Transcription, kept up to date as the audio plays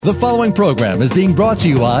The following program is being brought to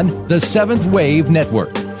you on the Seventh Wave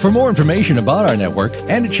Network. For more information about our network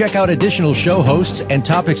and to check out additional show hosts and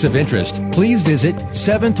topics of interest, please visit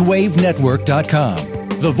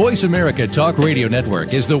seventhwavenetwork.com. The Voice America Talk Radio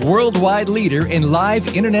Network is the worldwide leader in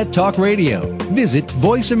live Internet talk radio. Visit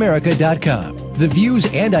voiceamerica.com. The views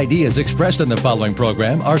and ideas expressed on the following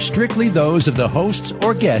program are strictly those of the hosts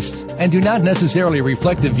or guests and do not necessarily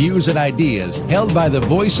reflect the views and ideas held by the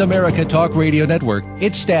Voice America Talk Radio Network,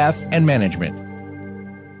 its staff, and management.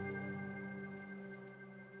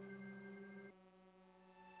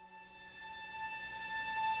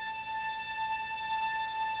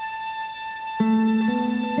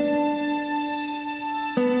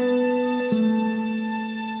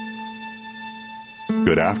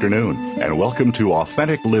 Good afternoon, and welcome to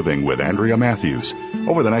Authentic Living with Andrea Matthews.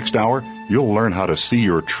 Over the next hour, you'll learn how to see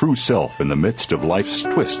your true self in the midst of life's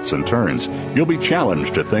twists and turns. You'll be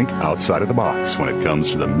challenged to think outside of the box when it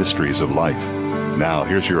comes to the mysteries of life. Now,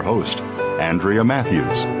 here's your host, Andrea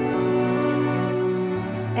Matthews.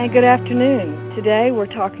 And good afternoon. Today, we're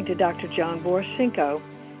talking to Dr. Joan Borysenko,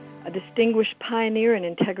 a distinguished pioneer in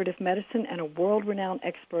integrative medicine and a world-renowned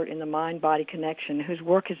expert in the mind-body connection, whose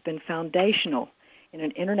work has been foundational in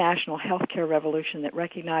an international healthcare revolution that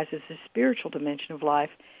recognizes the spiritual dimension of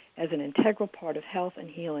life as an integral part of health and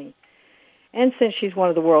healing. And since she's one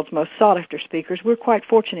of the world's most sought-after speakers, we're quite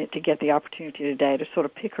fortunate to get the opportunity today to sort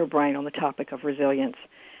of pick her brain on the topic of resilience.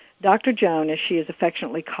 Dr. Joan, as she is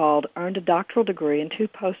affectionately called, earned a doctoral degree and 2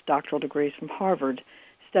 postdoctoral degrees from Harvard,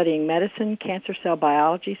 studying medicine, cancer cell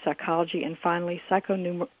biology, psychology, and finally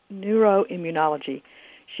psychoneuroimmunology.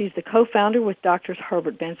 She's the co-founder with Drs.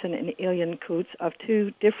 Herbert Benson and Ilian Kutz of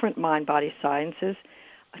 2 different mind-body sciences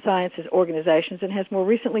organizations, and has more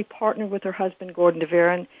recently partnered with her husband, Gordon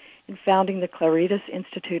DeVeron, in founding the Claritas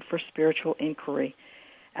Institute for Spiritual Inquiry.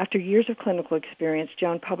 After years of clinical experience,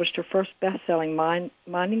 Joan published her first best-selling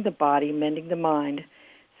Minding the Body, Mending the Mind.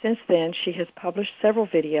 Since then, she has published several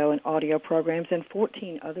video and audio programs and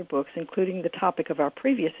 14 other books, including the topic of our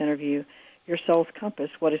previous interview, Your Soul's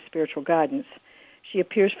Compass, What is Spiritual Guidance? She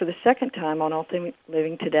appears for the second time on Authentic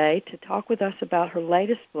Living today to talk with us about her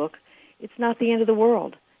latest book, It's Not the End of the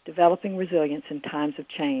World, Developing Resilience in Times of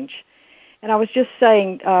Change. And I was just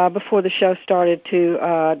saying before the show started to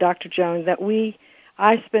Dr. Joan that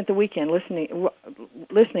I spent the weekend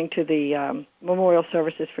listening to the memorial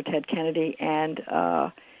services for Ted Kennedy and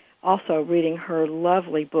also reading her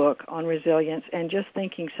lovely book on resilience and just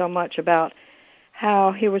thinking so much about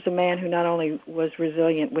how he was a man who not only was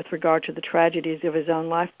resilient with regard to the tragedies of his own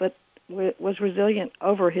life, but was resilient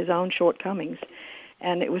over his own shortcomings.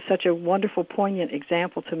 And it was such a wonderful, poignant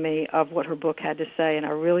example to me of what her book had to say, and I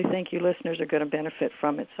really think you listeners are going to benefit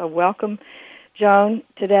from it. So welcome, Joan,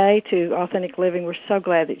 today to Authentic Living. We're so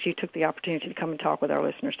glad that you took the opportunity to come and talk with our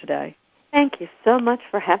listeners today. Thank you so much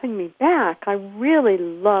for having me back. I really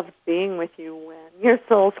loved being with you when Your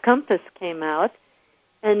Soul's Compass came out.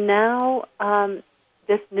 And now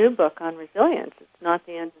this new book on resilience, It's Not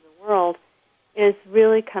the End of the World, is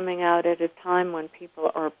really coming out at a time when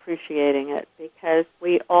people are appreciating it, because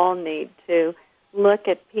we all need to look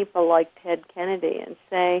at people like Ted Kennedy and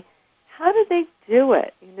say, how do they do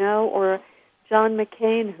it? Or John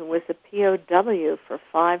McCain, who was a POW for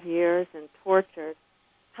 5 years and tortured.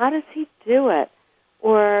 How does he do it?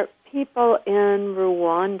 Or people in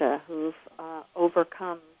Rwanda who've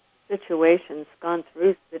overcome situations, gone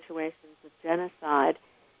through situations of genocide,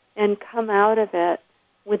 and come out of it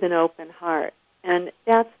with an open heart. And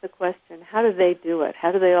that's the question. How do they do it?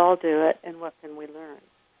 How do they all do it? And what can we learn?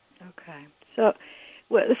 Okay. So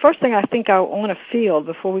the first thing I think I want to field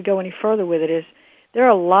before we go any further with it is there are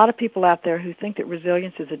a lot of people out there who think that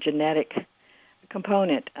resilience is a genetic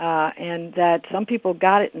component and that some people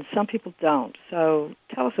got it and some people don't. So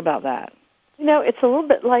tell us about that. It's a little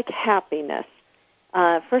bit like happiness.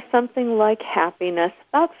 For something like happiness,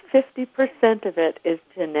 about 50% of it is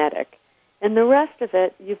genetic, and the rest of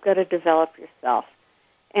it you've got to develop yourself.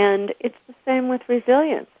 And it's the same with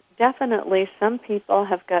resilience. Definitely some people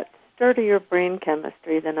have got sturdier brain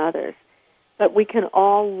chemistry than others, but we can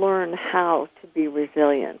all learn how to be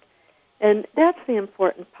resilient. And that's the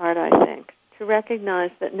important part, I think, to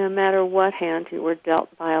recognize that no matter what hand you were dealt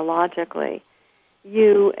biologically,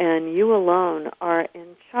 you and you alone are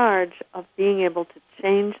in charge of being able to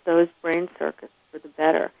change those brain circuits for the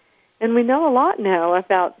better. And we know a lot now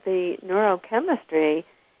about the neurochemistry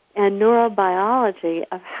and neurobiology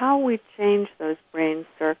of how we change those brain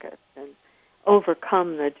circuits and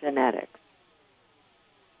overcome the genetics.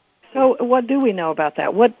 So what do we know about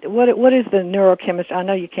that? What is the neurochemistry? I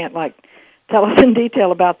know you can't tell us in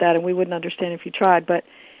detail about that, and we wouldn't understand if you tried, but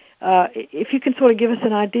if you can sort of give us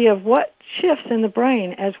an idea of what shifts in the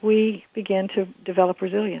brain as we begin to develop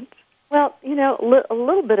resilience. Well, a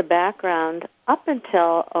little bit of background. Up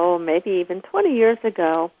until, maybe even 20 years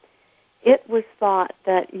ago, it was thought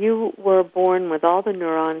that you were born with all the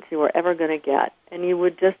neurons you were ever going to get, and you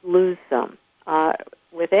would just lose them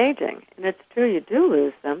with aging. And it's true, you do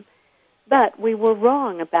lose them, but we were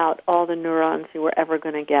wrong about all the neurons you were ever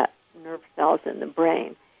going to get, nerve cells in the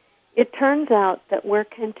brain. It turns out that we're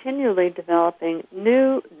continually developing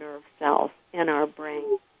new nerve cells in our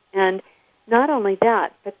brain. And not only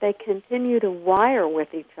that, but they continue to wire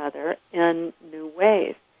with each other in new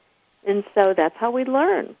ways. And so that's how we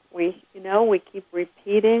learn. We keep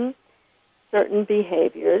repeating certain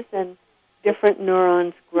behaviors, and different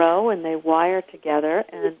neurons grow and they wire together,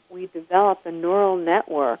 and we develop a neural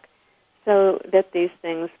network so that these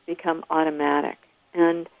things become automatic.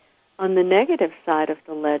 And on the negative side of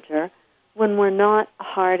the ledger, when we're not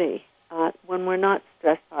hardy, when we're not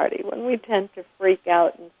stress hardy, when we tend to freak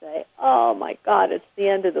out and say, oh my God, it's the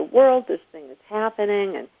end of the world, this thing is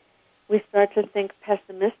happening, and we start to think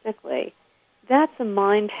pessimistically, that's a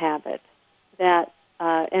mind habit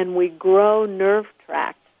and we grow nerve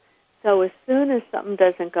tracts. So as soon as something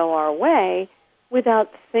doesn't go our way,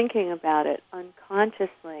 without thinking about it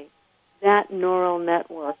unconsciously, that neural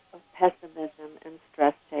network of pessimism and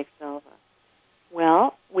stress takes over.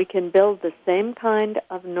 Well, we can build the same kind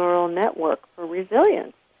of neural network for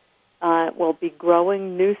resilience. We'll be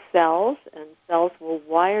growing new cells, and cells will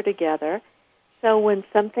wire together. So when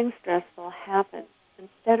something stressful happens,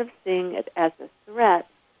 instead of seeing it as a threat,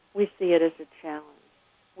 we see it as a challenge.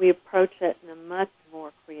 We approach it in a much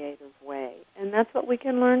more creative way. And that's what we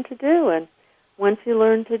can learn to do. And once you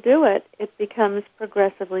learn to do it, it becomes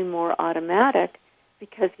progressively more automatic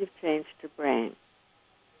because you've changed your brain.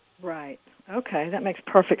 Right. Okay, that makes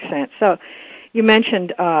perfect sense. So you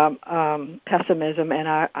mentioned pessimism, and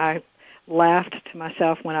I laughed to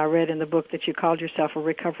myself when I read in the book that you called yourself a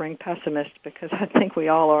recovering pessimist, because I think we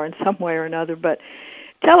all are in some way or another. But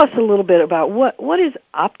tell us a little bit about what is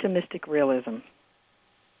optimistic realism?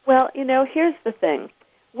 Well, here's the thing.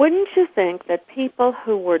 Wouldn't you think that people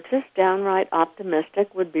who were just downright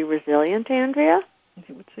optimistic would be resilient, Andrea?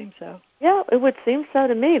 It would seem so. Yeah, it would seem so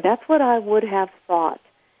to me. That's what I would have thought.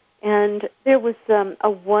 And there was a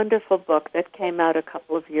wonderful book that came out a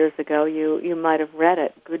couple of years ago. You might have read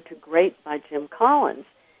it, Good to Great by Jim Collins.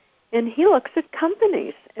 And he looks at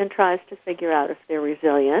companies and tries to figure out if they're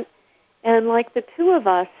resilient. And like the two of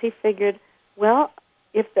us, he figured, well,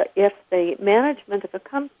 if the management of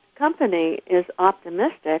a company is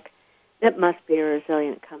optimistic, it must be a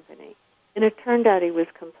resilient company. And it turned out he was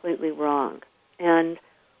completely wrong. And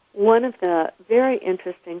one of the very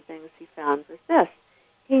interesting things he found was this.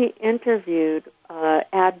 He interviewed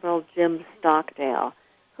Admiral Jim Stockdale,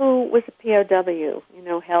 who was a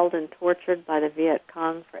POW, held and tortured by the Viet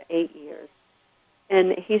Cong for 8 years.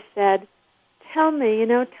 And he said, tell me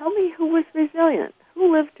who was resilient,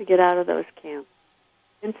 who lived to get out of those camps.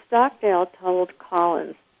 And Stockdale told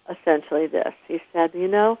Collins essentially this. He said,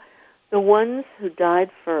 the ones who died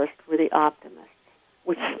first were the optimists,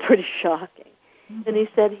 which is pretty shocking. Mm-hmm. And he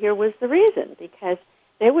said here was the reason, because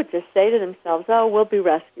they would just say to themselves, oh, we'll be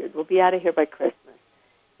rescued. We'll be out of here by Christmas.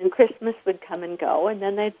 And Christmas would come and go, and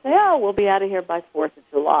then they'd say, oh, we'll be out of here by 4th of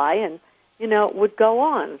July. And, it would go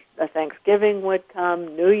on. Thanksgiving would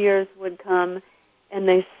come, New Year's would come, and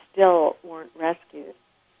they still weren't rescued.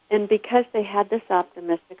 And because they had this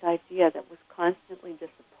optimistic idea that was constantly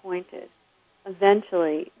disappointed,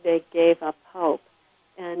 eventually they gave up hope.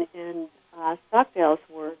 And in Stockdale's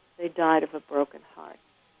words, they died of a broken heart.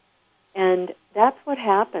 And that's what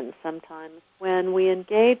happens sometimes when we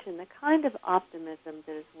engage in the kind of optimism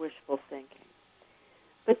that is wishful thinking.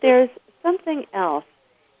 But there's something else.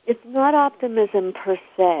 It's not optimism per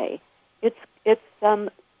se. It's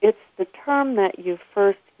the term that you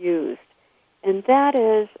first used, and that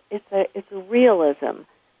is it's a realism,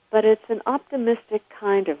 but it's an optimistic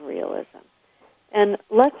kind of realism. And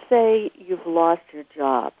let's say you've lost your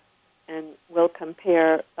job. And we'll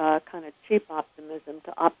compare kind of cheap optimism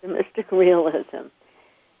to optimistic realism.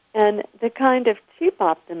 And the kind of cheap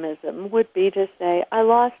optimism would be to say, I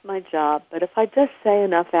lost my job, but if I just say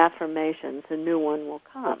enough affirmations, a new one will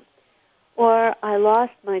come. Or I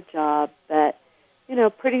lost my job, but,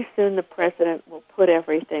 pretty soon the president will put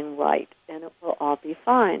everything right, and it will all be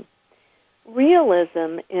fine.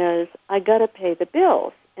 Realism is, I got to pay the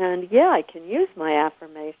bills. And, yeah, I can use my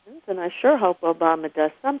affirmations, and I sure hope Obama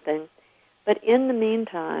does something. But in the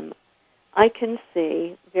meantime, I can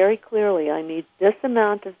see very clearly I need this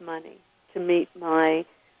amount of money to meet my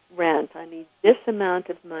rent. I need this amount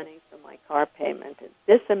of money for my car payment and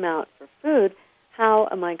this amount for food. How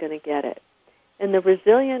am I going to get it? And the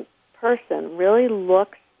resilient person really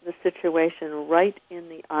looks the situation right in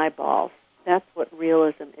the eyeballs. That's what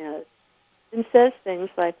realism is. And says things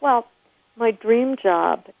like, well, my dream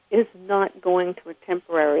job is not going to a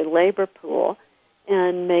temporary labor pool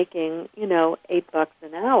and making, $8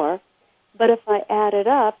 an hour. But if I add it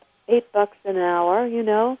up, $8 an hour,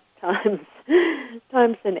 times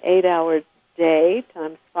an 8-hour day,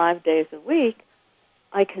 times 5 days a week,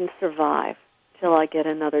 I can survive till I get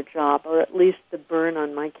another job, or at least the burn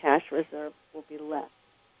on my cash reserve will be less.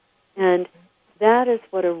 And that is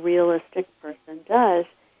what a realistic person does.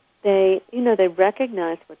 They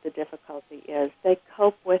recognize what the difficulty is. They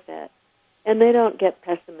cope with it. And they don't get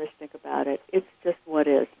pessimistic about it. It's just what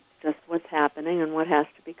is, just what's happening and what has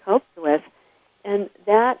to be coped with. And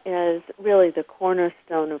that is really the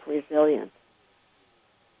cornerstone of resilience.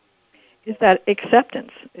 Is that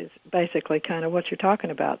acceptance is basically kind of what you're talking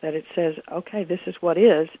about, that it says, okay, this is what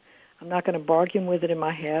is. I'm not going to bargain with it in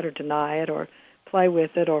my head or deny it or play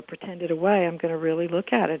with it or pretend it away. I'm going to really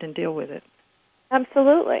look at it and deal with it.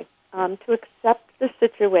 Absolutely. To accept the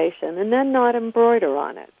situation and then not embroider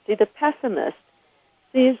on it. See, the pessimist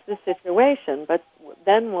sees the situation, but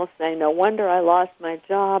then will say, no wonder I lost my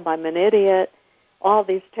job, I'm an idiot, all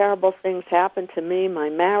these terrible things happened to me, my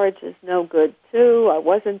marriage is no good too, I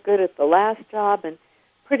wasn't good at the last job, and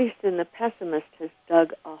pretty soon the pessimist has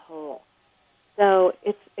dug a hole. So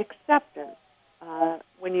it's acceptance.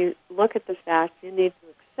 When you look at the facts, you need to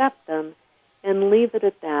accept them and leave it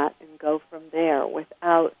at that and go from there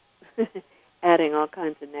without adding all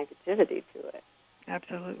kinds of negativity to it.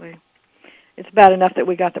 Absolutely. It's bad enough that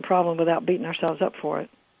we got the problem without beating ourselves up for it.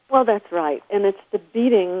 Well, that's right. And it's the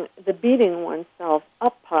beating oneself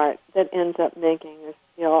up part that ends up making us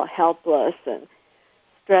feel helpless and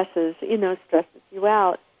stresses you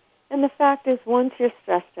out. And the fact is, once you're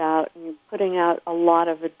stressed out and you're putting out a lot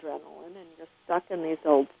of adrenaline and you're stuck in these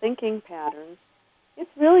old thinking patterns,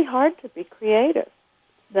 it's really hard to be creative.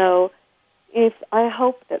 So I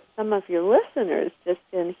hope that some of your listeners, just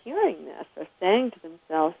in hearing this, are saying to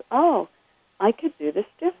themselves, oh, I could do this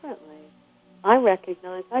differently. I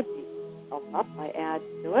recognize I beat myself up. I add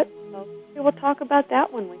to it. So we'll talk about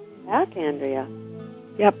that when we come back, Andrea.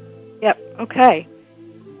 Yep. Okay.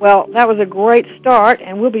 Well, that was a great start,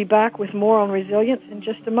 and we'll be back with more on resilience in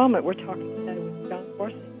just a moment. We're talking today with Joan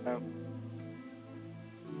Borysenko.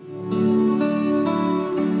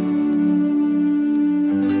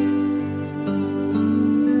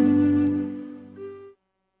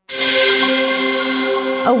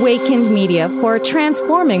 Awakened media for a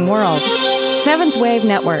transforming world. Seventh Wave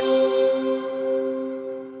Network.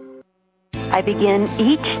 I begin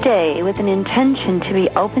each day with an intention to be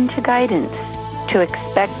open to guidance, to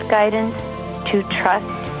expect guidance, to trust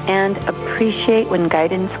and appreciate when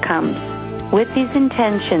guidance comes. With these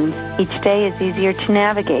intentions, each day is easier to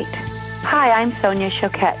navigate. Hi, I'm Sonia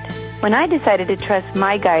Choquette. When I decided to trust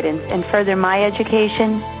my guidance and further my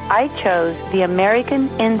education, I chose the American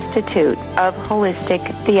Institute of Holistic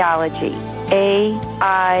Theology,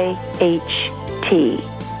 AIHT,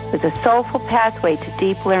 with a soulful pathway to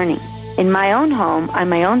deep learning. In my own home, on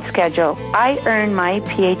my own schedule, I earned my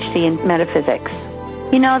PhD in metaphysics.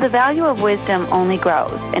 You know, the value of wisdom only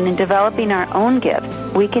grows, and in developing our own gifts,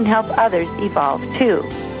 we can help others evolve too.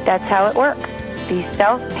 That's how it works. These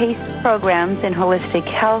self-paced programs in holistic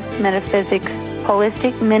health, metaphysics,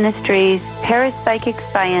 holistic ministries, parapsychic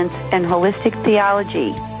science, and holistic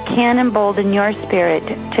theology can embolden your spirit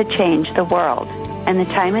to change the world. And the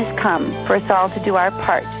time has come for us all to do our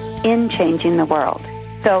part in changing the world.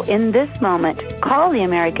 So in this moment, call the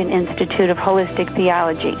American Institute of Holistic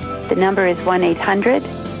Theology. The number is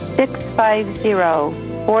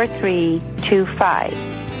 1-800-650-4325.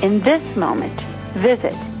 In this moment,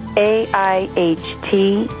 visit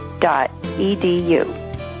aiht.edu.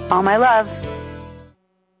 All my love.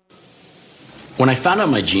 When I found out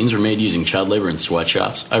my jeans were made using child labor in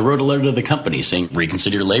sweatshops, I wrote a letter to the company saying,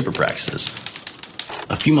 reconsider your labor practices.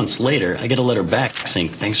 A few months later, I get a letter back saying,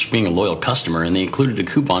 thanks for being a loyal customer, and they included a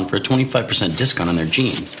coupon for a 25% discount on their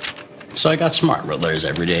jeans. So I got smart, wrote letters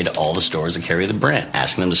every day to all the stores that carry the brand,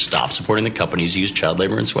 asking them to stop supporting the companies who use child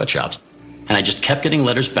labor in sweatshops. And I just kept getting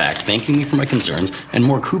letters back, thanking me for my concerns, and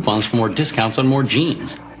more coupons for more discounts on more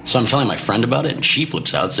jeans. So I'm telling my friend about it, and she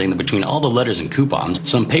flips out, saying that between all the letters and coupons,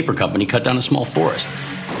 some paper company cut down a small forest,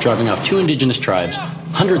 driving off 2 indigenous tribes,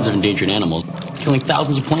 hundreds of endangered animals, killing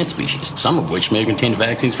thousands of plant species, some of which may have contained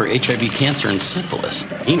vaccines for HIV, cancer, and syphilis.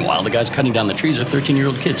 Meanwhile, the guys cutting down the trees are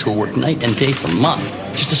 13-year-old kids who work night and day for months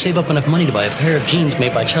just to save up enough money to buy a pair of jeans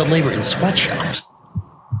made by child labor in sweatshops.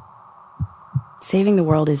 Saving the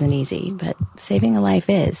world isn't easy, but saving a life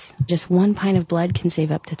is. Just 1 pint of blood can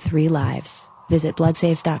save up to 3 lives. Visit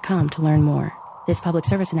bloodsaves.com to learn more. This public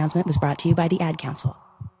service announcement was brought to you by the Ad Council.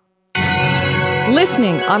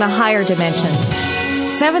 Listening on a higher dimension.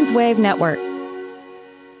 Seventh Wave Network.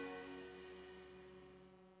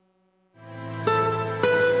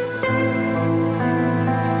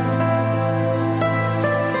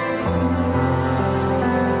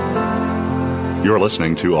 You're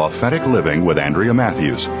listening to Authentic Living with Andrea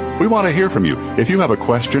Matthews. We want to hear from you. If you have a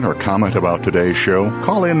question or comment about today's show,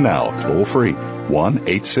 call in now, toll free,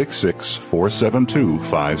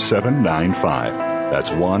 1-866-472-5795. That's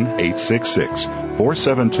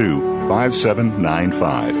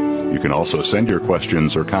 1-866-472-5795. You can also send your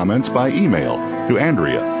questions or comments by email to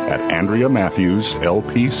Andrea at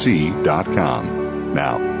AndreaMatthewsLPC.com.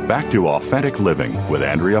 Now, back to Authentic Living with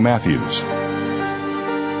Andrea Matthews.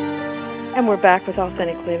 And we're back with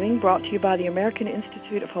Authentic Living, brought to you by the American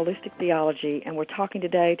Institute of Holistic Theology. And we're talking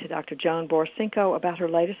today to Dr. Joan Borysenko about her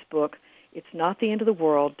latest book, It's Not the End of the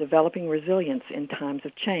World, Developing Resilience in Times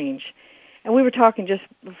of Change. And we were talking just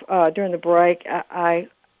during the break. I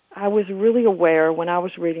was really aware when I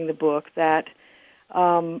was reading the book that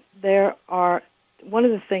there are, one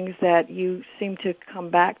of the things that you seem to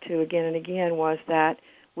come back to again and again was that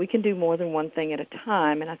we can do more than one thing at a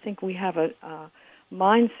time. And I think we have a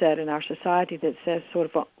mindset in our society that says sort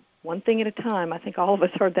of one thing at a time. I think all of us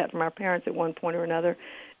heard that from our parents at one point or another,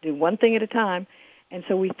 do one thing at a time. And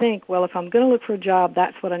so we think, well, if I'm going to look for a job,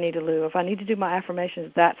 that's what I need to do. If I need to do my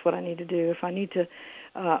affirmations, that's what I need to do. If I need to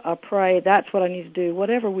pray, that's what I need to do.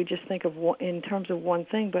 Whatever, we just think of in terms of one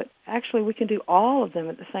thing. But actually we can do all of them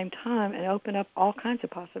at the same time and open up all kinds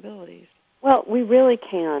of possibilities. Well, we really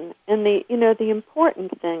can. And the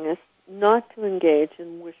important thing is not to engage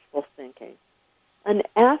in wishful thinking. An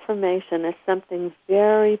affirmation is something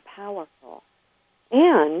very powerful,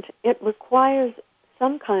 and it requires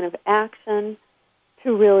some kind of action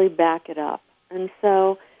to really back it up. And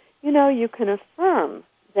so, you can affirm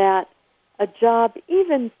that a job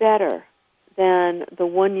even better than the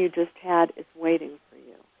one you just had is waiting for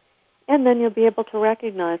you. And then you'll be able to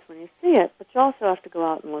recognize when you see it, but you also have to go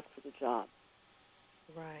out and look for the job.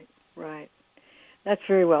 Right. That's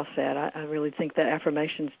very well said. I really think that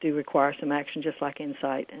affirmations do require some action, just like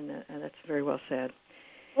insight, and that's very well said.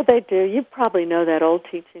 Well, they do. You probably know that old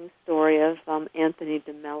teaching story of Anthony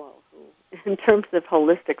DeMello, who, in terms of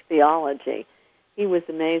holistic theology, he was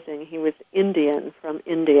amazing. He was Indian from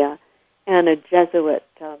India and a Jesuit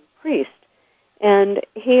priest, and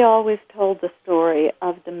he always told the story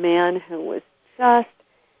of the man who was just,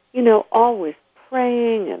 always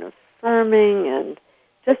praying and affirming and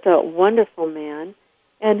just a wonderful man,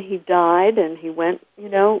 and he died, and he went,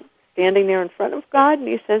 standing there in front of God, and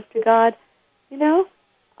he says to God,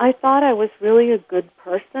 I thought I was really a good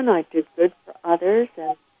person. I did good for others,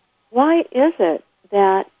 and why is it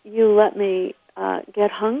that you let me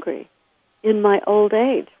get hungry in my old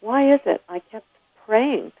age? Why is it I kept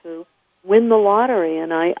praying to win the lottery,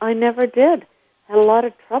 and I never did? Had a lot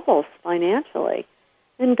of troubles financially.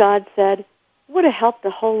 And God said, it would have helped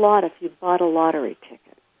a whole lot if you'd bought a lottery ticket.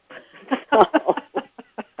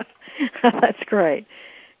 That's great.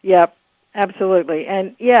 Yep, absolutely.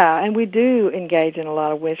 And we do engage in a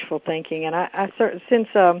lot of wishful thinking. And I since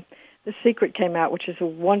The Secret came out, which is a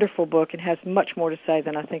wonderful book and has much more to say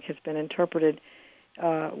than I think has been interpreted,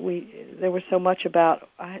 there was so much about,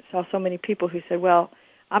 I saw so many people who said, well,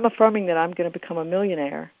 I'm affirming that I'm going to become a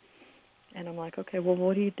millionaire. And I'm like, okay, well,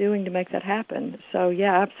 what are you doing to make that happen? So,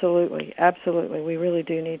 yeah, absolutely. We really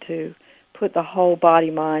do need to put the whole body,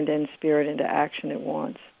 mind, and spirit into action at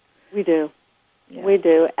once. We do. Yeah. We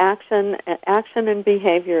do. Action and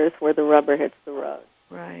behavior is where the rubber hits the road.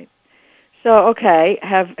 Right. So, okay,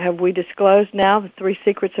 have we disclosed now the 3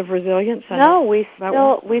 secrets of resilience? No, we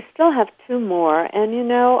still have 2 more. And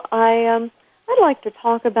I'd like to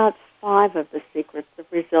talk about 5 of the secrets of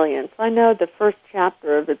resilience. I know the first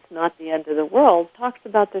chapter of It's Not the End of the World talks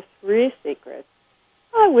about the 3 secrets.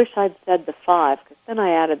 I wish I'd said the 5, because then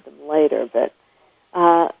I added them later, but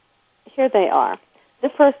here they are. The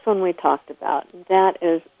first one we talked about, and that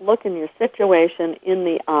is look in your situation in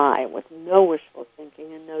the eye with no wishful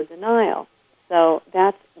thinking and no denial. So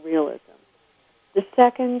that's realism. The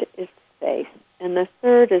second is faith, and the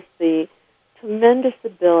third is the tremendous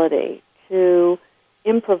ability to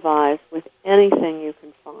improvise with anything you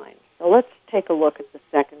can find. So let's take a look at the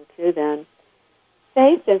second 2 then.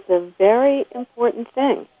 Faith is a very important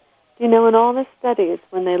thing. In all the studies,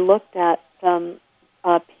 when they looked at POWs,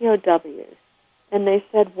 and they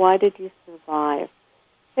said, why did you survive?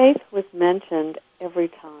 Faith was mentioned every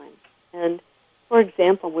time. And For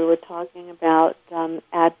example, we were talking about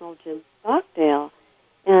Admiral Jim Stockdale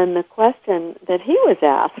and the question that he was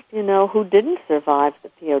asked, who didn't survive the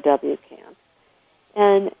POW camp.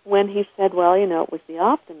 And when he said, well, it was the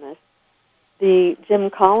optimist, Jim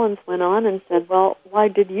Collins went on and said, well, why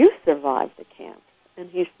did you survive the camp? And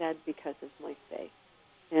he said, because of my faith.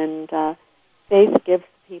 And faith gives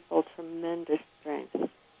people tremendous strength.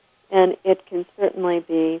 And it can certainly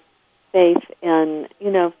be faith in,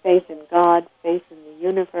 faith in God, faith in the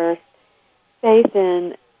universe, faith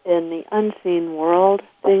in the unseen world,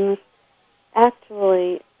 things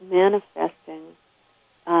actually manifesting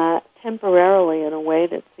temporarily in a way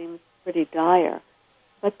that seems pretty dire.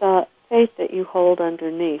 But the faith that you hold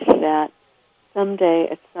underneath, that someday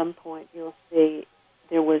at some point you'll see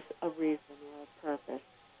there was a reason or a purpose.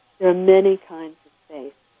 There are many kinds of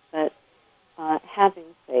faith, but having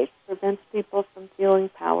faith prevents people from feeling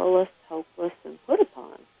powerless, hopeless, and put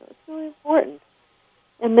upon. So it's really important.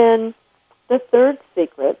 And then the third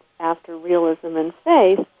secret after realism and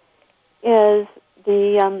faith is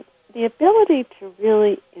the ability to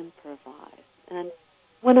really improvise. And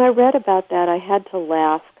when I read about that, I had to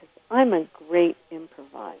laugh because I'm a great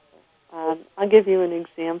improviser. I'll give you an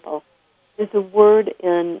example. There's a word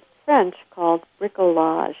in French called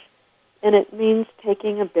bricolage, and it means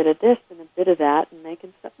taking a bit of this and a bit of that and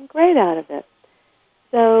making something great out of it.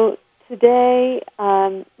 So today,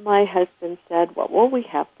 my husband said, what will we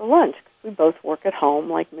have for lunch? Because we both work at home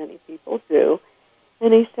like many people do.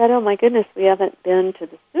 And he said, oh, my goodness, we haven't been to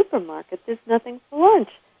the supermarket. There's nothing for lunch.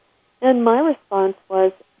 And my response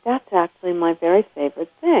was, that's actually my very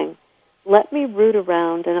favorite thing. Let me root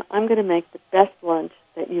around, and I'm going to make the best lunch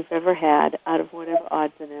that you've ever had out of whatever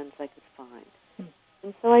odds and ends I could find.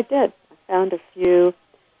 And so I did. I found a few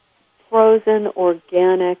frozen,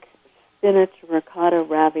 organic spinach ricotta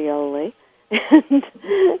ravioli. And,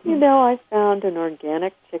 I found an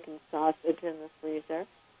organic chicken sausage in the freezer.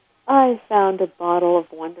 I found a bottle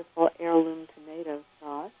of wonderful heirloom tomato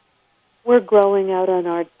sauce. We're growing out on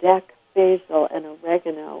our deck basil and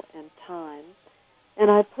oregano and thyme. And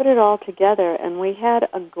I put it all together, and we had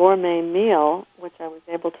a gourmet meal, which I was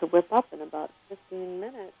able to whip up in about 15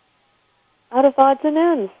 minutes, out of odds and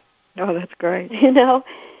ends. Oh, that's great.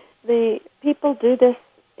 The people do this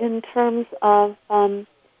in terms of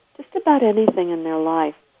just about anything in their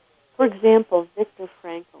life. For example, Viktor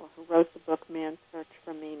Frankl, who wrote the book Man's Search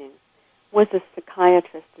for Meaning, was a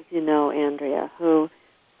psychiatrist, as you know, Andrea, who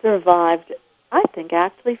survived, I think,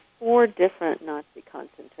 actually 4 different Nazi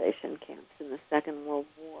concentration camps in the Second World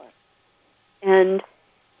War. And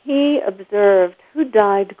he observed who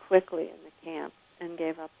died quickly in the camp and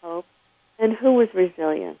gave up hope and who was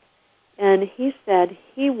resilient. And he said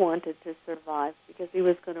he wanted to survive because he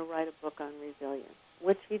was going to write a book on resilience,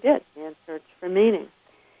 which he did, Man's Search for Meaning.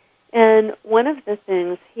 And one of the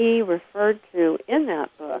things he referred to in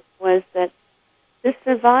that book was that the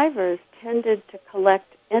survivors tended to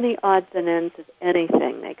collect any odds and ends of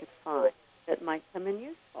anything they could find that might come in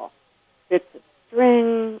useful. Bits of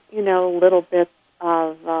string, little bits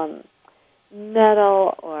of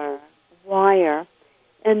metal or wire.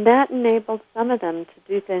 And that enabled some of them to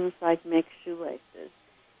do things like make shoelaces.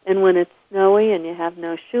 And when it's snowy and you have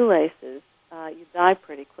no shoelaces, you die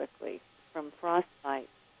pretty quickly from frostbite.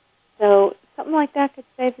 So something like that could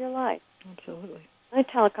save your life. Absolutely. I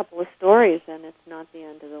tell a couple of stories, and it's not the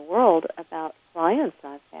end of the world, about clients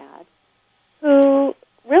I've had who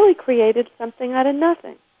really created something out of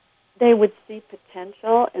nothing. They would see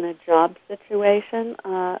potential in a job situation.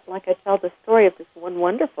 Like I tell the story of this one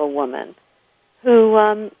wonderful woman who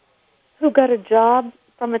got a job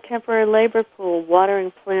from a temporary labor pool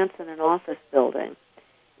watering plants in an office building.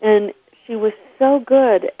 And she was so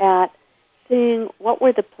good at seeing what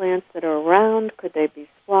were the plants that are around, could they be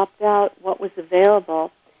swapped out, what was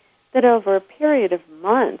available, that over a period of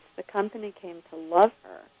months, the company came to love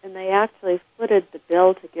her, and they actually footed the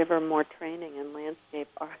bill to give her more training in landscape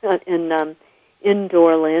art, in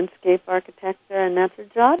indoor landscape architecture, and that's her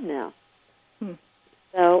job now.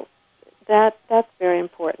 So that's very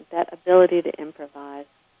important, that ability to improvise.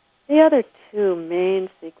 The other 2 main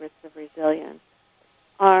secrets of resilience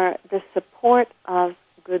are the support of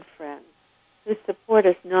good friends, who support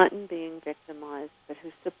us not in being victimized, but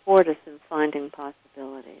who support us in finding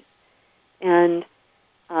possibilities. And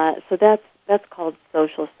so that's called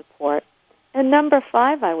social support. And number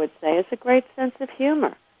 5, I would say, is a great sense of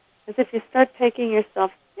humor. Because if you start taking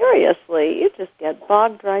yourself seriously, you just get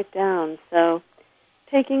bogged right down. So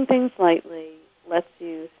taking things lightly lets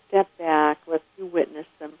you step back, lets you witness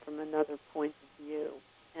them from another point of view.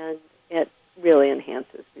 And it really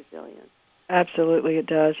enhances resilience. Absolutely it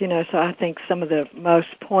does. So I think some of the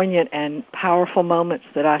most poignant and powerful moments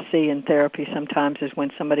that I see in therapy sometimes is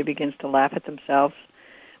when somebody begins to laugh at themselves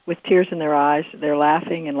with tears in their eyes. They're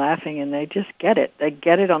laughing, and they just get it. They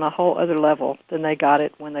get it on a whole other level than they got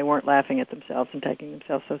it when they weren't laughing at themselves and taking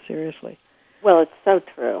themselves so seriously. Well, it's so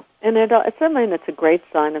true. And certainly it's a great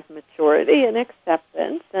sign of maturity and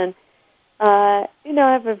acceptance. And, I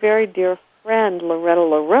have a very dear friend, Loretta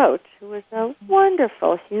LaRoche, who is a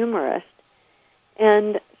wonderful humorist.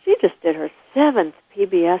 And she just did her 7th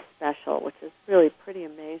PBS special, which is really pretty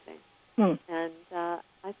amazing. And I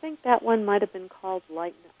think that one might have been called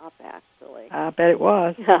Lighten Up, actually. I bet it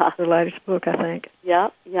was. Yeah. Her latest book, I think.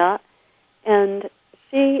 Yeah. And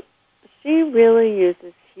she really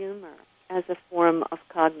uses humor as a form of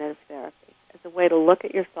cognitive therapy, as a way to look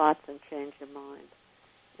at your thoughts and change your mind.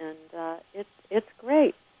 And it's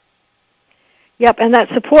great. Yep, and that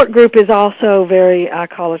support group is also I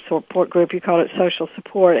call it support group, you call it social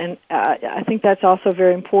support, and I think that's also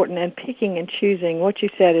very important, and picking and choosing. What you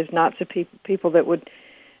said is not people that would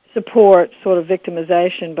support sort of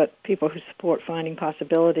victimization, but people who support finding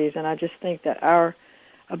possibilities, and I just think that our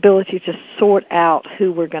ability to sort out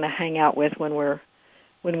who we're going to hang out with when we're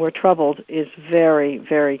troubled is very,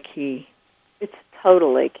 very key. It's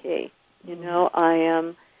totally key.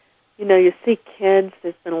 You see kids,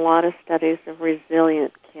 there's been a lot of studies of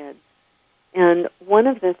resilient kids. And one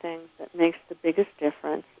of the things that makes the biggest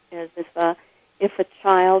difference is if a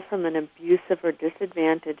child from an abusive or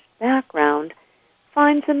disadvantaged background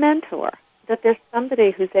finds a mentor, that there's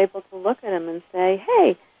somebody who's able to look at him and say,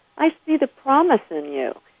 hey, I see the promise in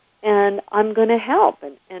you, and I'm going to help,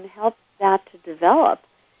 and help that to develop.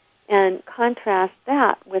 And contrast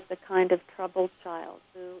that with the kind of troubled child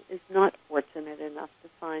who is not fortunate enough to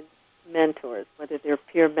find mentors, whether they're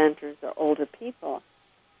peer mentors or older people,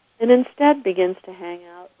 and instead begins to hang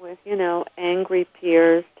out with, angry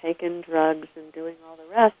peers, taking drugs and doing all the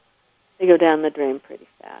rest. They go down the drain pretty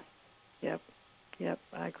fast. Yep,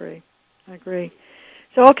 I agree.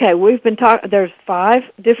 So, okay, we've been talking. There's 5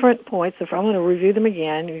 different points. If I'm going to review them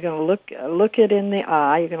again, you're going to look it in the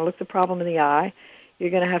eye. You're going to look the problem in the eye. You're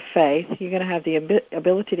going to have faith. You're going to have the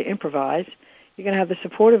ability to improvise. You're going to have the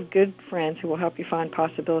support of good friends who will help you find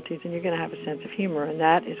possibilities, and you're going to have a sense of humor, and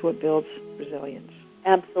that is what builds resilience.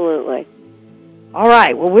 Absolutely. All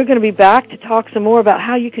right. Well, we're going to be back to talk some more about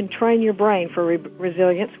how you can train your brain for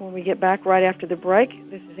resilience when we get back right after the break.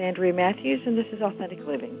 This is Andrea Matthews, and this is Authentic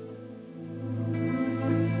Living.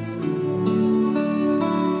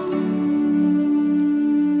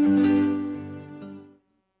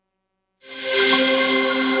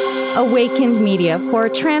 Awakened Media for a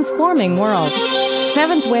transforming world.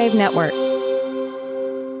 Seventh Wave Network.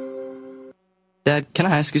 Dad, can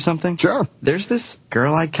I ask you something? Sure. There's this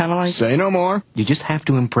girl I kind of like. Say no more. You just have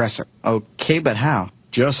to impress her. Okay, but how?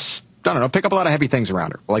 Just, I don't know, pick up a lot of heavy things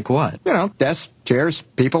around her. Like what? Desks, chairs,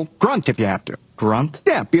 people. Grunt if you have to. Grunt?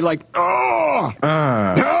 Yeah, be like, oh!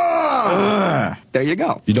 There you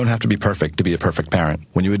go. You don't have to be perfect to be a perfect parent.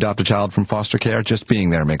 When you adopt a child from foster care, just being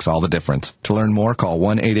there makes all the difference. To learn more, call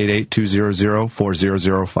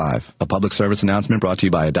 1-888-200-4005. A public service announcement brought to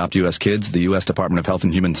you by Adopt U.S. Kids, the U.S. Department of Health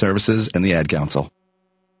and Human Services, and the Ad Council.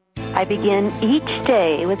 I begin each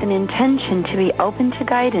day with an intention to be open to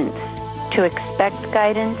guidance, to expect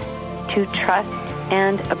guidance, to trust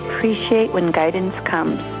and appreciate when guidance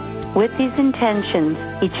comes. With these intentions,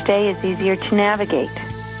 each day is easier to navigate.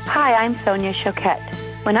 Hi, I'm Sonia Choquette.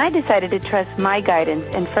 When I decided to trust my guidance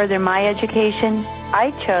and further my education, I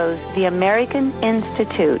chose the American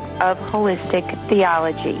Institute of Holistic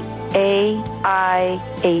Theology, AIHT.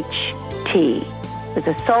 It's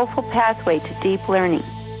a soulful pathway to deep learning.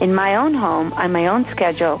 In my own home, on my own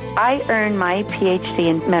schedule, I earned my PhD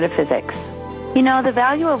in metaphysics. The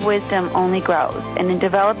value of wisdom only grows, and in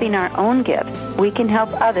developing our own gifts, we can help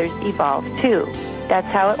others evolve too. That's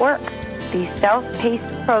how it works. These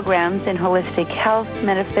self-paced programs in holistic health,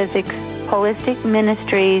 metaphysics, holistic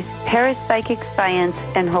ministries, parapsychic science,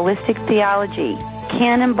 and holistic theology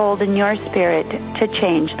can embolden your spirit to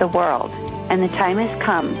change the world. And the time has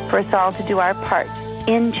come for us all to do our part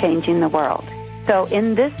in changing the world. So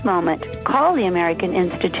in this moment, call the American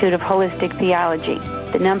Institute of Holistic Theology.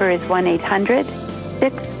 The number is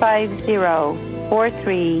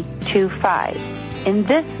 1-800-650-4325. In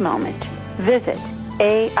this moment, visit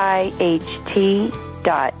AIHT.edu.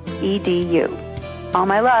 All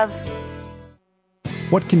my love.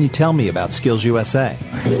 What can you tell me about Skills USA?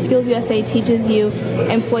 Skills USA teaches you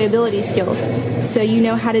employability skills. So you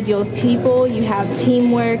know how to deal with people, you have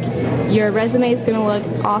teamwork, your resume is going to look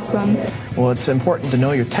awesome. Well, it's important to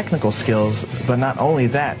know your technical skills, but not only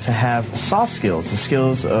that, to have soft skills, the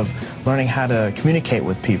skills of learning how to communicate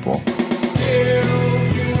with people.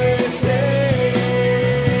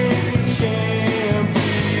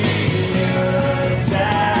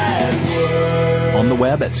 On the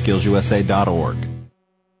web at skillsusa.org.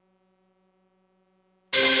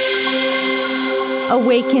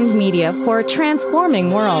 Awakened Media for a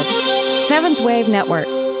transforming world. Seventh Wave Network.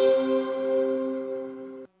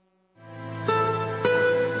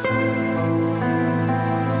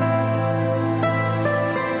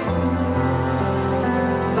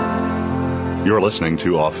 You're listening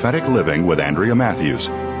to Authentic Living with Andrea Matthews.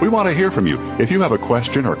 We want to hear from you. If you have a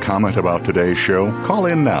question or comment about today's show, call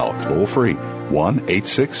in now, toll free,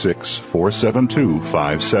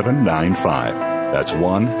 1-866-472-5795. That's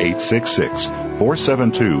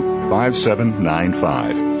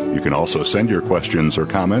 1-866-472-5795. You can also send your questions or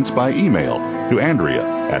comments by email to Andrea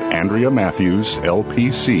at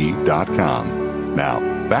AndreaMatthewsLPC.com. Now,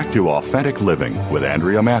 back to Authentic Living with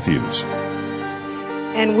Andrea Matthews.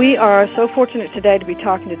 And we are so fortunate today to be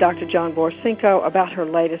talking to Dr. Joan Borysenko about her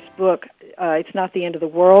latest book, It's Not the End of the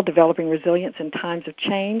World, Developing Resilience in Times of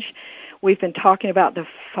Change. We've been talking about the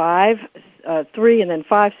 3 and then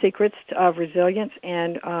 5 secrets of resilience,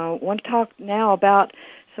 and want to talk now about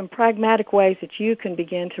some pragmatic ways that you can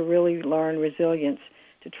begin to really learn resilience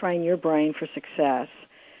to train your brain for success.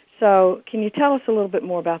 So can you tell us a little bit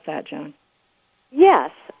more about that, Joan?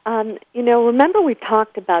 Yes. Remember we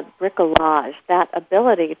talked about bricolage, that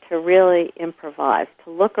ability to really improvise,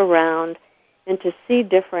 to look around and to see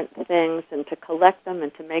different things and to collect them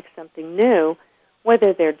and to make something new,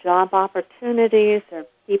 whether they're job opportunities or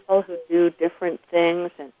people who do different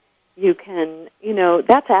things. And you can,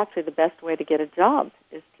 that's actually the best way to get a job,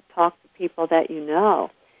 is to talk to people that you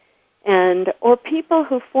know. Or people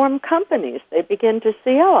who form companies. They begin to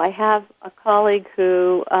see, I have a colleague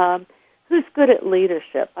who's good at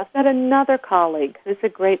leadership. I've got another colleague who's a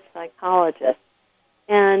great psychologist.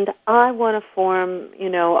 And I want to form,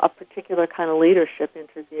 a particular kind of leadership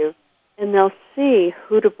interview. And they'll see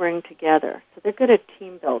who to bring together. So they're good at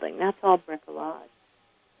team building. That's all bricolage.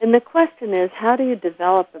 And the question is, how do you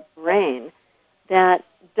develop a brain that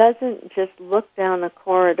doesn't just look down the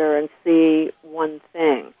corridor and see one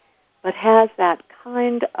thing, but has that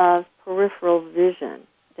kind of peripheral vision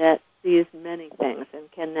that sees many things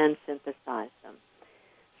and can then synthesize them?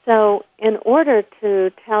 So in order to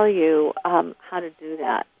tell you how to do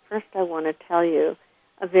that, first I want to tell you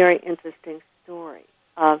a very interesting story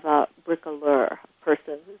of a bricoleur, a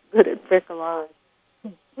person who's good at bricolage.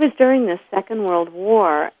 It was during the Second World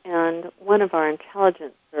War, and one of our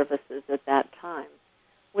intelligence services at that time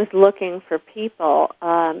was looking for people,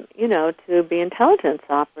 to be intelligence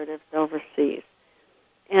operatives overseas.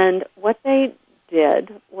 And what they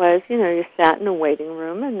did was, you sat in a waiting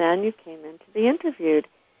room, and then you came in to be interviewed.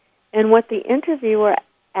 And what the interviewer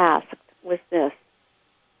asked was this: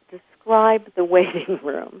 describe the waiting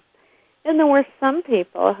room. And there were some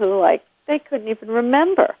people who, they couldn't even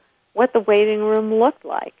remember what the waiting room looked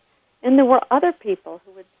like. And there were other people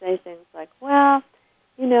who would say things like,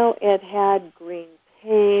 it had green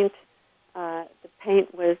paint. The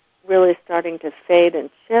paint was really starting to fade and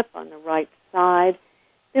chip on the right side.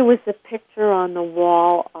 There was a picture on the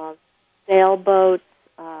wall of sailboats,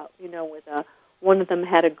 one of them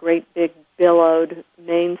had a great big billowed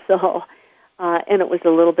mainsail, and it was a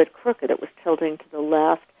little bit crooked. It was tilting to the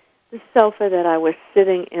left. The sofa that I was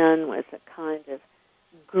sitting in was a kind of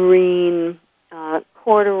green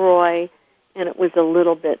corduroy, and it was a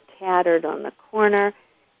little bit tattered on the corner.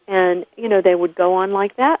 And, they would go on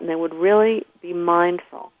like that, and they would really be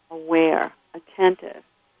mindful, aware, attentive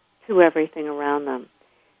to everything around them.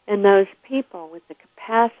 And those people with the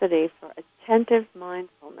capacity for attentive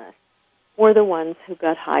mindfulness were the ones who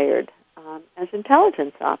got hired as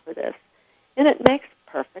intelligence operatives. And it makes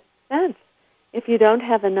perfect sense. If you don't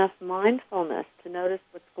have enough mindfulness to notice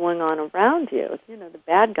what's going on around you, the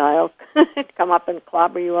bad guy will come up and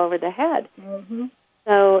clobber you over the head. Mm-hmm.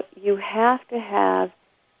 So you have to have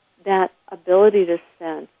that ability to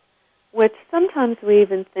sense, which sometimes we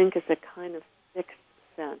even think is a kind of sixth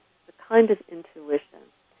sense, a kind of intuition.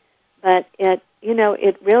 But it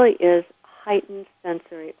really is heightened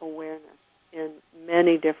sensory awareness in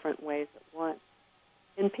many different ways at once.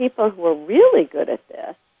 And people who are really good at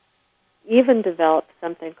this even develop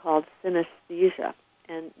something called synesthesia,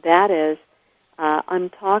 and that is,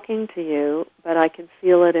 I'm talking to you, but I can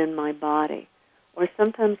feel it in my body. Or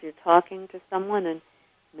sometimes you're talking to someone and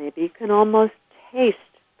Maybe you can almost taste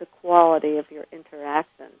the quality of your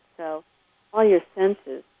interaction. So all your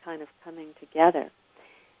senses kind of coming together.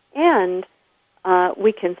 And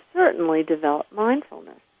we can certainly develop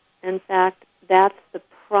mindfulness. In fact, that's the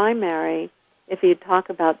primary, if you talk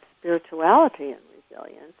about spirituality and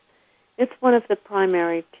resilience, it's one of the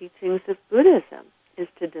primary teachings of Buddhism, is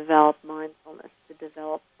to develop mindfulness, to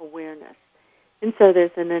develop awareness. And so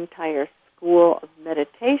there's an entire school of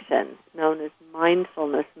meditation known as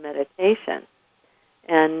mindfulness meditation.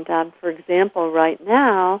 And for example, right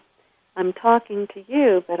now, I'm talking to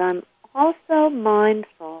you, but I'm also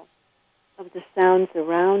mindful of the sounds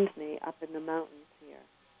around me up in the mountains here.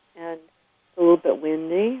 And it's a little bit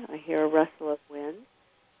windy. I hear a rustle of wind.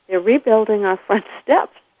 They're rebuilding our front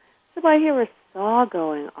steps. So I hear a saw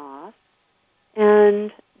going off.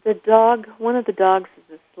 And the dog, one of the dogs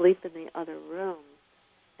is asleep in the other room.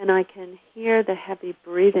 And I can hear the heavy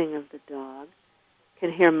breathing of the dog. I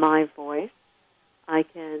can hear my voice. I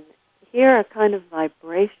can hear a kind of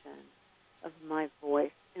vibration of my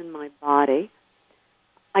voice in my body.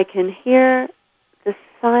 I can hear the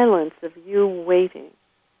silence of you waiting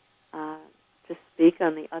to speak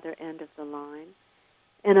on the other end of the line.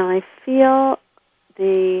 And I feel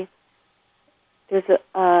there's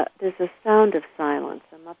a sound of silence.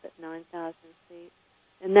 I'm up at 9,000 feet,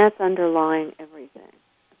 and that's underlying everything.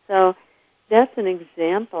 So that's an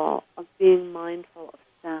example of being mindful of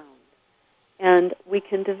sound. And we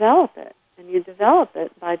can develop it. And you develop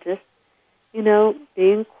it by just,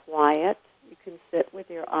 being quiet. You can sit with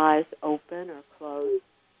your eyes open or closed.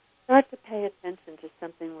 Start to pay attention to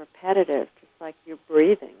something repetitive, just like your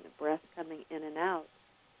breathing, the breath coming in and out.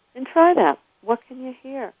 And try that. What can you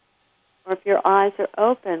hear? Or if your eyes are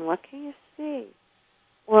open, what can you see?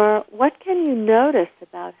 Or what can you notice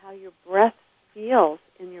about how your breath feels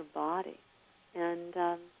in your body? And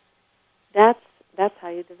that's how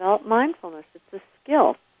you develop mindfulness. It's a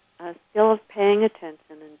skill of paying attention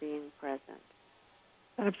and being present.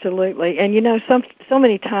 Absolutely. And, so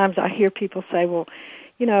many times I hear people say, well,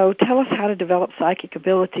 tell us how to develop psychic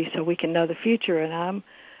ability so we can know the future. And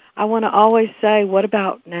I want to always say, what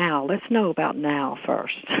about now? Let's know about now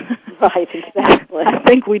first. Right, exactly. I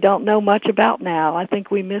think we don't know much about now. I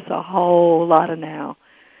think we miss a whole lot of now.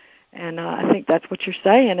 And I think that's what you're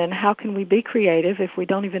saying. And how can we be creative if we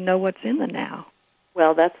don't even know what's in the now?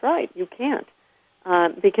 Well, that's right. You can't.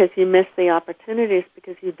 Because you miss the opportunities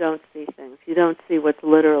because you don't see things. You don't see what's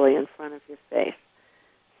literally in front of your face.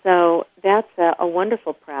 So that's a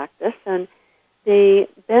wonderful practice. And the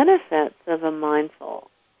benefits of a mindful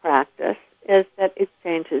practice is that it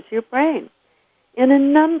changes your brain in a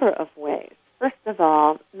number of ways. First of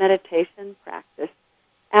all, meditation practice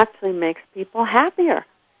actually makes people happier.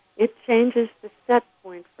 It changes the set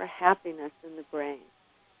point for happiness in the brain.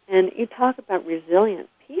 And you talk about resilient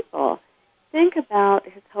people. Think about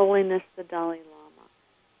His Holiness the Dalai Lama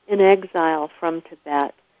in exile from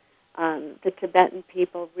Tibet. The Tibetan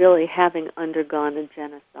people really having undergone a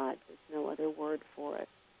genocide. There's no other word for it.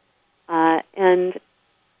 And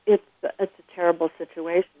it's a terrible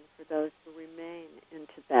situation for those who remain in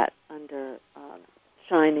Tibet under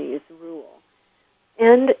Chinese rule.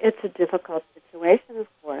 And it's a difficult situation, of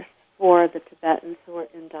course, for the Tibetans who are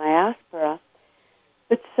in diaspora.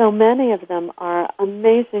 But so many of them are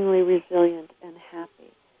amazingly resilient and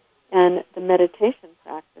happy. And the meditation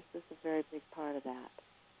practice is a very big part of that.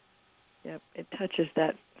 Yep, it touches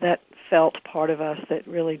that felt part of us that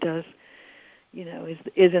really does,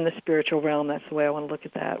 is in the spiritual realm. That's the way I want to look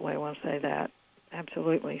at that, the way I want to say that.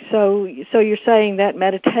 Absolutely. So you're saying that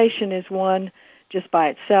meditation is one just by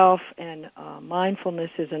itself, and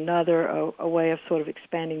mindfulness is another, a way of sort of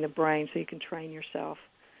expanding the brain so you can train yourself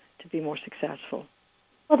to be more successful.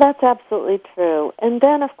 Well, that's absolutely true. And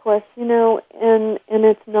then, of course, and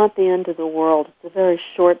it's not the end of the world. It's a very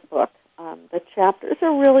short book. The chapters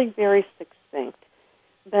are really very succinct.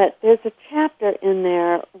 But there's a chapter in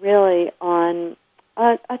there really on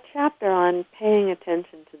a chapter on paying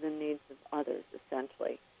attention to the needs of others,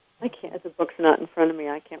 essentially. The book's not in front of me.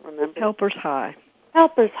 I can't remember. Helper's High.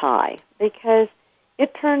 Helper's High, because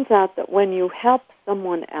it turns out that when you help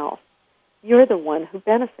someone else, you're the one who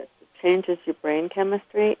benefits. Changes your brain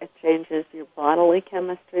chemistry, it changes your bodily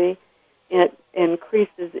chemistry, it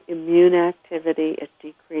increases immune activity, it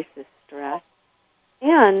decreases stress.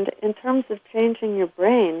 And in terms of changing your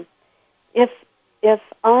brain, if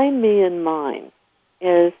I, me, and mine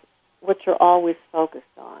is what you're always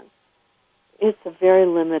focused on, it's a very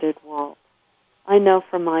limited world. I know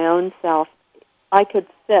for my own self, I could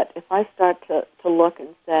sit, if I start to look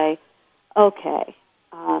and say, okay,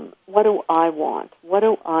 what do I want? What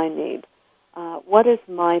do I need? What is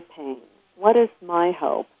my pain? what is my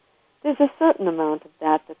hope? There's a certain amount of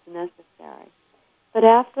that that's necessary. But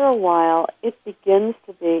after a while, it begins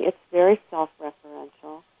to be, it's very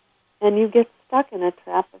self-referential, and you get stuck in a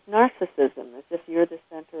trap of narcissism as if you're the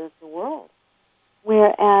center of the world.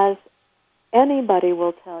 Whereas anybody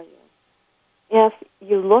will tell you, if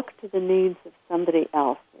you look to the needs of somebody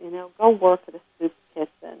else, go work at a soup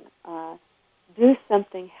kitchen, do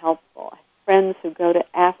something helpful. I have friends who go to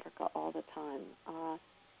Africa all the time,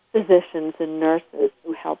 physicians and nurses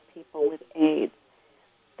who help people with AIDS.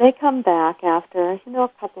 They come back after, a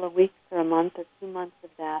couple of weeks or a month or 2 months of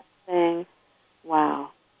that saying,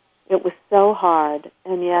 wow, it was so hard,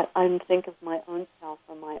 and yet I didn't think of my own self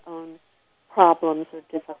or my own problems or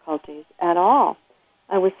difficulties at all.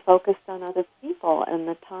 I was focused on other people, and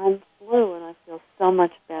the time flew, and I feel so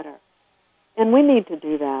much better. And we need to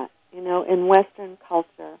do that. In Western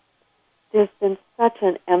culture, there's been such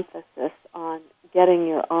an emphasis on getting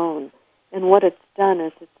your own, and what it's done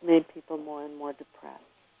is it's made people more and more depressed.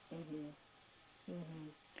 Mm-hmm. Mm-hmm.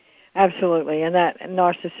 Absolutely, and that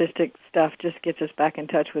narcissistic stuff just gets us back in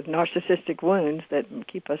touch with narcissistic wounds that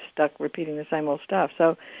keep us stuck repeating the same old stuff.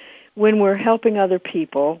 So when we're helping other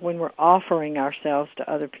people, when we're offering ourselves to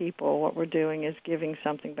other people, what we're doing is giving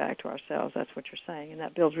something back to ourselves. That's what you're saying, and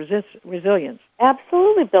that builds resilience.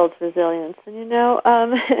 Absolutely builds resilience. And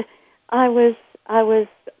I was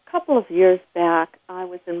a couple of years back, I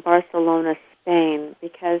was in Barcelona, Spain,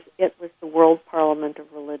 because it was the World Parliament of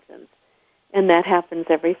Religions. And that happens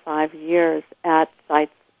every 5 years at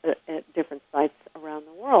sites, at different sites around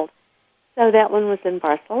the world. So that one was in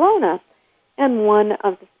Barcelona. And one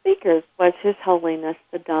of the speakers was His Holiness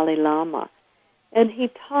the Dalai Lama. And he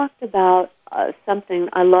talked about something,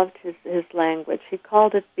 I loved his language. He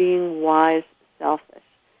called it being wise selfish.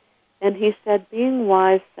 And he said being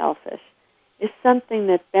wise selfish is something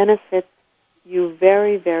that benefits you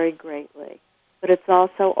very, very greatly. But it's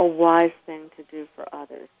also a wise thing to do for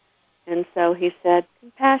others. And so he said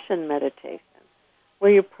compassion meditation, where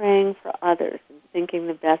you're praying for others and thinking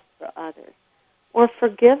the best for others. Or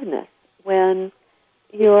forgiveness, when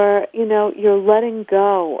you're letting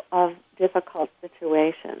go of difficult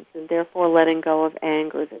situations and therefore letting go of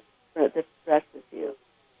anger that stresses you.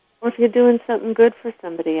 Or if you're doing something good for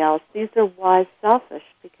somebody else, these are wise selfish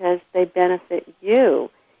because they benefit you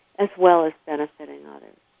as well as benefiting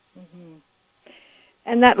others. Mm-hmm.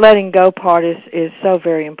 And that letting go part is so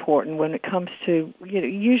very important when it comes to,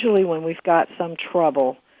 usually when we've got some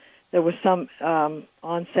trouble, there was some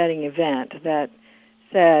onsetting event that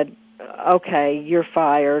said, okay, you're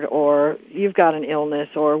fired, or you've got an illness,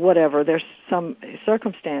 or whatever. There's some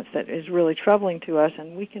circumstance that is really troubling to us,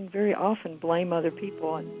 and we can very often blame other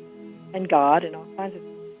people and God and all kinds of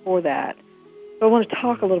things for that. So I want to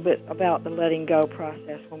talk a little bit about the letting go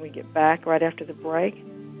process when we get back right after the break.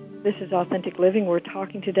 This is Authentic Living. We're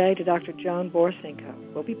talking today to Dr. Joan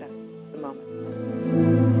Borysenko. We'll be back in a moment.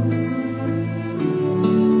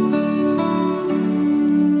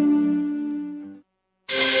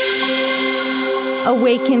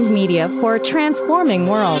 Awakened Media for a transforming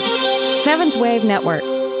world. Seventh Wave Network.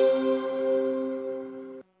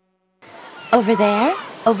 Over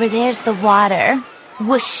there's the water.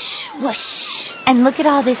 Whoosh, whoosh. And look at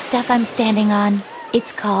all this stuff I'm standing on.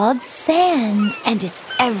 It's called sand, and it's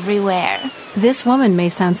everywhere. This woman may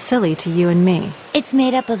sound silly to you and me. It's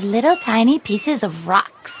made up of little tiny pieces of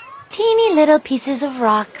rocks. Teeny little pieces of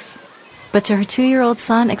rocks. But to her 2-year-old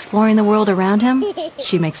son exploring the world around him,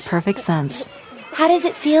 she makes perfect sense. How does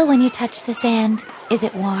it feel when you touch the sand? Is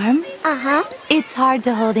it warm? Uh-huh. It's hard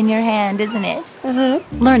to hold in your hand, isn't it?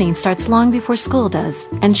 Mm-hmm. Learning starts long before school does,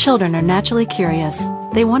 and children are naturally curious.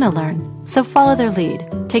 They want to learn, so follow their lead.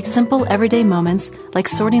 Take simple, everyday moments, like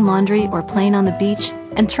sorting laundry or playing on the beach,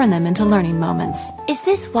 and turn them into learning moments. Is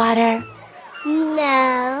this water?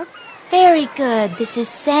 No. Very good. This is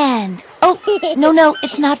sand. Oh, no,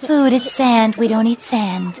 it's not food. It's sand. We don't eat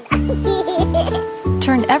sand.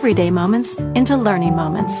 Turn everyday moments into learning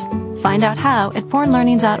moments. Find out how at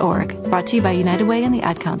bornlearning.org. Brought to you by United Way and the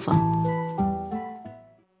Ad Council.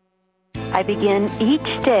 I begin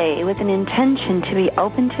each day with an intention to be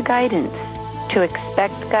open to guidance, to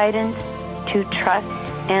expect guidance, to trust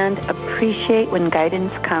and appreciate when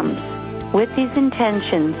guidance comes. With these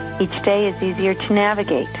intentions, each day is easier to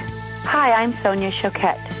navigate. Hi, I'm Sonia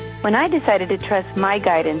Choquette. When I decided to trust my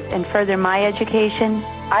guidance and further my education,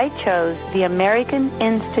 I chose the American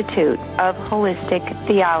Institute of Holistic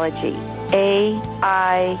Theology, AIHT,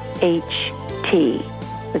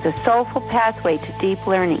 with a soulful pathway to deep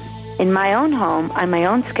learning. In my own home, on my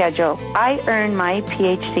own schedule, I earned my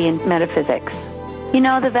PhD in metaphysics. You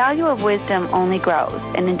know, the value of wisdom only grows,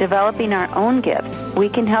 and in developing our own gifts, we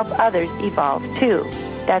can help others evolve too.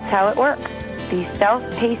 That's how it works. These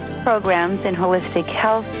self-paced programs in holistic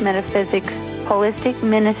health, metaphysics, holistic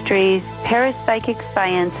ministries, parapsychic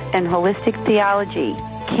science, and holistic theology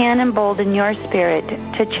can embolden your spirit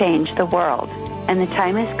to change the world. And the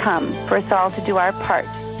time has come for us all to do our part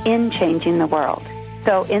in changing the world.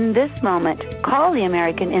 So in this moment, call the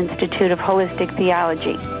American Institute of Holistic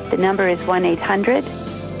Theology. The number is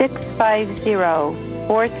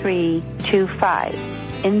 1-800-650-4325.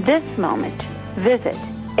 In this moment, visit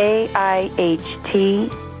aiht.edu.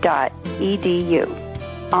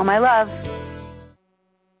 All my love.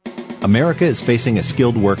 America is facing a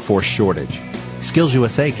skilled workforce shortage. Skills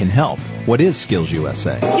USA can help. What is Skills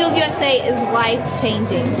USA? Skills USA is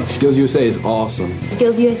life-changing. Skills USA is awesome.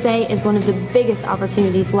 Skills USA is one of the biggest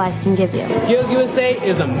opportunities life can give you. Skills USA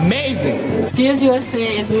is amazing. Skills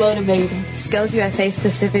USA is motivating. Skills USA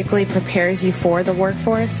specifically prepares you for the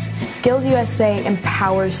workforce. Skills USA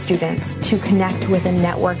empowers students to connect with a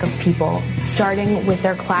network of people, starting with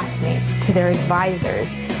their classmates, to their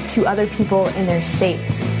advisors, to other people in their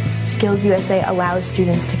states. Skills USA allows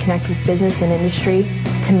students to connect with business and industry,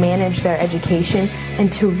 to manage their education,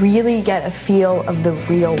 and to really get a feel of the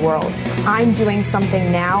real world. I'm doing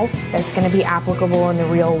something now that's going to be applicable in the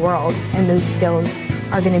real world, and those skills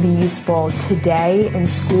are going to be useful today in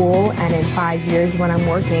school and in 5 years when I'm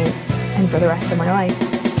working and for the rest of my life.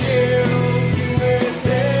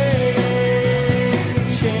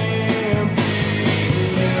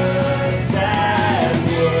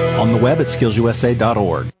 On the web at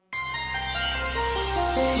skillsusa.org.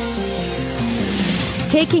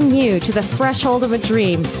 Taking you to the threshold of a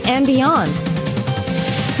dream and beyond.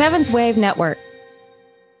 Seventh Wave Network.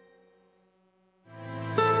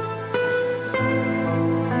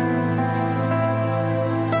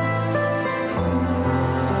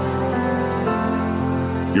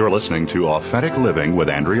 You're listening to Authentic Living with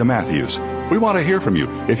Andrea Matthews. We want to hear from you.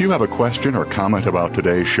 If you have a question or comment about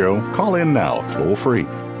today's show, call in now, toll free,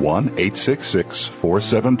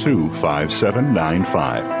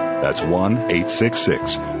 1-866-472-5795. That's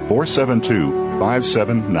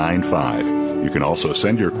 1-866-472-5795. You can also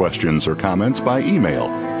send your questions or comments by email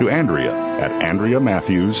to Andrea at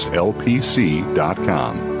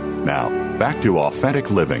AndreaMatthewsLPC.com. Now, back to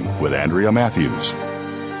Authentic Living with Andrea Matthews.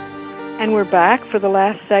 And we're back for the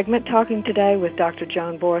last segment, talking today with Dr.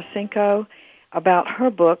 Joan Borysenko about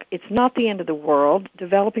her book, It's Not the End of the World,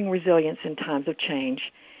 Developing Resilience in Times of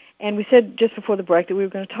Change. And we said just before the break that we were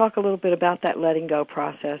going to talk a little bit about that letting go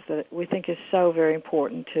process that we think is so very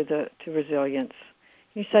important to resilience.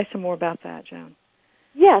 Can you say some more about that, Joan?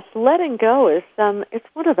 Yes, letting go is it's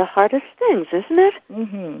one of the hardest things, isn't it?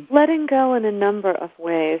 Mm-hmm. Letting go in a number of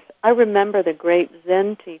ways. I remember the great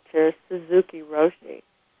Zen teacher, Suzuki Roshi,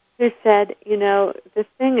 who said, you know, the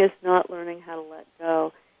thing is not learning how to let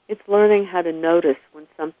go. It's learning how to notice when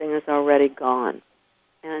something is already gone.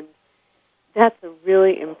 And that's a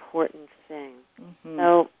really important thing. Mm-hmm.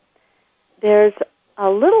 So there's a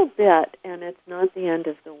little bit, and it's not the end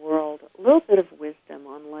of the world, a little bit of wisdom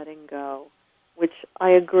on letting go, which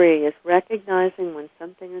I agree is recognizing when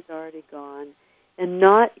something is already gone and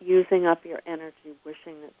not using up your energy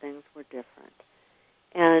wishing that things were different.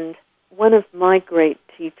 And one of my great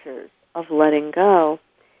teachers of letting go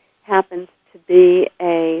happens to be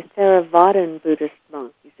a Theravadan Buddhist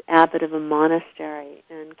monk. He's abbot of a monastery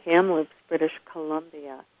in Kamloops, British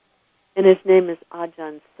Columbia, and his name is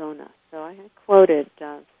Ajahn Sona. So I had quoted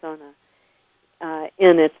Sona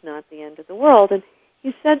in It's Not the End of the World, and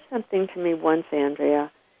he said something to me once,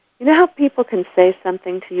 Andrea. You know how people can say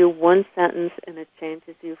something to you, one sentence, and it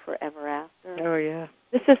changes you forever after? Oh, yeah.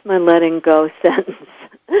 This is my letting go sentence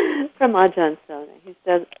from Ajahn Sona. He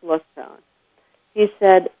said, look, Joan, he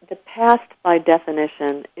said, the past by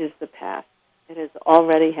definition is the past. It has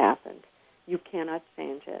already happened. You cannot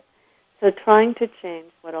change it. So trying to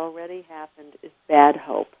change what already happened is bad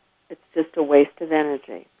hope. It's just a waste of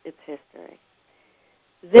energy. It's history.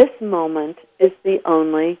 This moment is the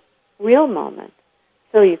only real moment.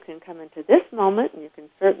 So you can come into this moment and you can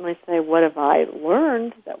certainly say, what have I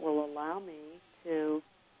learned that will allow me to,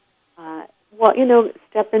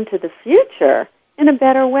 step into the future in a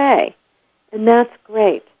better way. And that's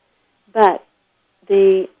great. But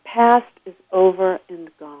the past is over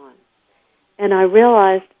and gone. And I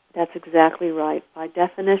realized that's exactly right. By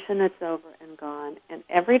definition, it's over and gone. And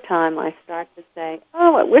every time I start to say,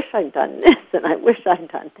 oh, I wish I'd done this and I wish I'd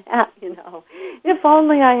done that, if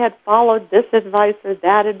only I had followed this advice or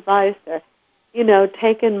that advice or,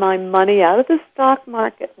 taken my money out of the stock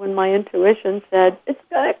market when my intuition said it's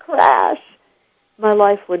going to crash, my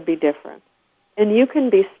life would be different. And you can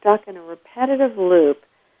be stuck in a repetitive loop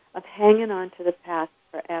of hanging on to the past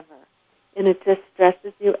forever. And it just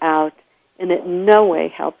stresses you out, and it in no way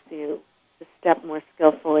helps you to step more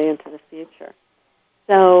skillfully into the future.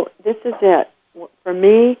 So this is it. For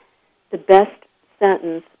me, the best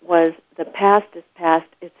sentence was, the past is past,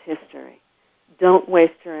 it's history. Don't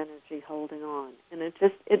waste your energy holding on. And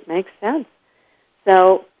it makes sense.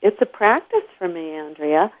 So it's a practice for me,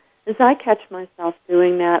 Andrea, as I catch myself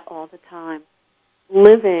doing that all the time,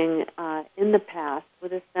 living in the past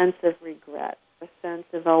with a sense of regret, a sense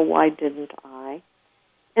of, oh, why didn't I?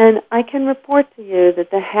 And I can report to you that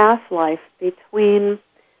the half-life between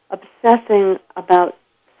obsessing about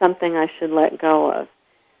something I should let go of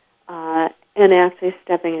and actually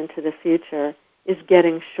stepping into the future is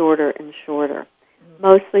getting shorter and shorter,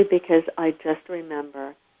 mostly because I just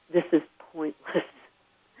remember this is pointless.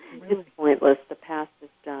 Really? It's pointless. The past is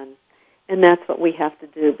done. And that's what we have to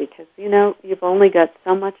do because, you've only got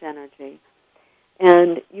so much energy,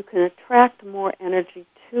 and you can attract more energy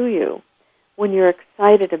to you when you're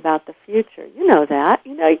excited about the future. You know that.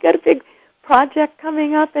 You got a big project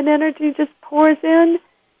coming up and energy just pours in.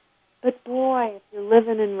 But boy, if you're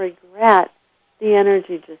living in regret, the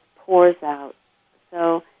energy just pours out.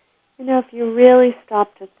 So, if you really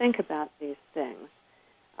stop to think about these things,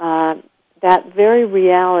 that very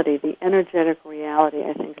reality, the energetic reality,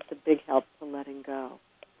 I think is a big help to letting go.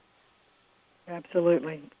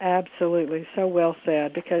 Absolutely, absolutely. So well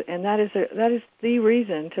said. And that is the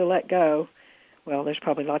reason to let go. Well, there's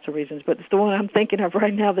probably lots of reasons, but it's the one I'm thinking of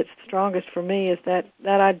right now that's the strongest for me is that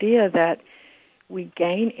idea that we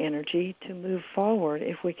gain energy to move forward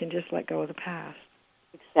if we can just let go of the past.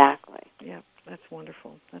 Exactly. Yeah, that's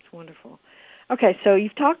wonderful. That's wonderful. Okay, so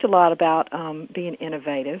you've talked a lot about being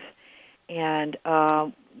innovative, and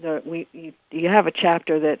you have a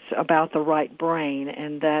chapter that's about the right brain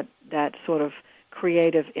and that sort of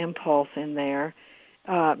creative impulse in there.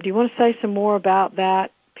 Do you want to say some more about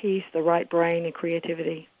that piece, the right brain and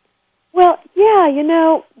creativity? Well,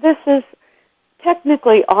 yeah, this is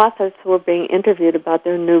technically authors who are being interviewed about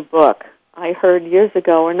their new book. I heard years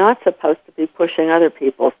ago are not supposed to be pushing other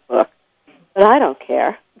people's books, but I don't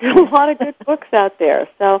care. There's a lot of good books out there.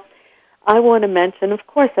 So I want to mention, of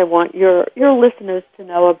course, I want your listeners to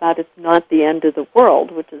know about It's Not the End of the World,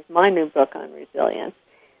 which is my new book on resilience.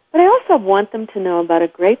 But I also want them to know about a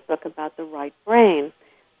great book about the right brain,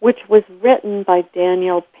 which was written by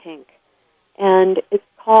Daniel Pink. And it's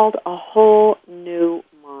called A Whole New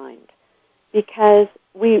Mind. Because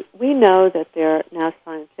we know that now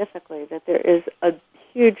scientifically, that there is a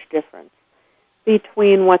huge difference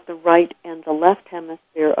between what the right and the left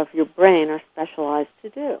hemisphere of your brain are specialized to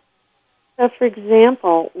do. So, for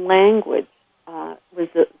example, language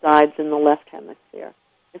resides in the left hemisphere.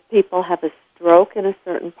 If people have a stroke in a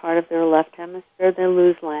certain part of their left hemisphere, they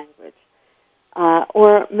lose language.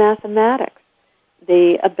 Or mathematics,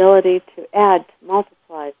 the ability to add, to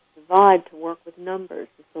multiply, to divide, to work with numbers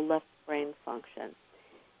is the left brain function.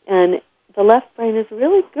 And the left brain is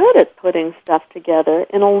really good at putting stuff together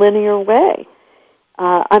in a linear way.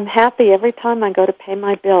 I'm happy every time I go to pay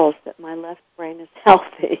my bills that my left brain is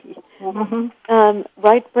healthy. Mm-hmm.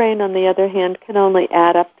 Right brain, on the other hand, can only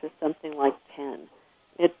add up to something like 10.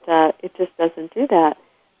 It just doesn't do that.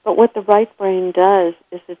 But what the right brain does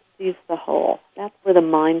is it sees the whole. That's where the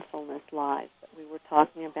mindfulness lies that we were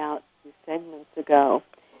talking about a few segments ago.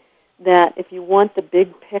 That if you want the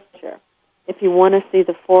big picture, if you want to see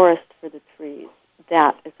the forest for the trees,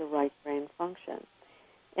 that is a right brain function.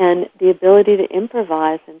 And the ability to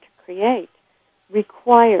improvise and to create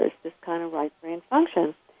requires this kind of right brain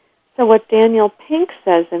function. So what Daniel Pink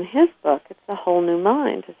says in his book, It's a Whole New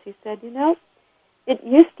Mind, is he said, it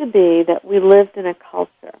used to be that we lived in a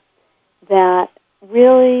culture that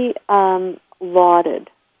really lauded,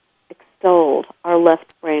 extolled our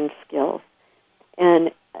left brain skills,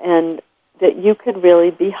 and that you could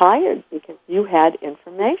really be hired because you had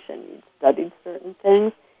information. You'd studied certain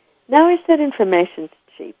things. Now he said information's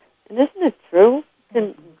cheap. And isn't it true? You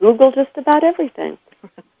can Google just about everything.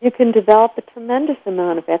 You can develop a tremendous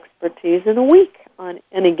amount of expertise in a week on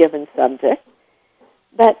any given subject.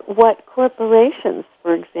 But what corporations,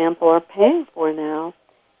 for example, are paying for now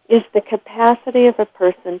is the capacity of a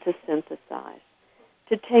person to synthesize,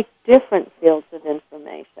 to take different fields of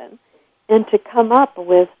information, and to come up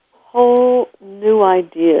with whole new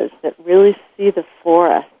ideas that really see the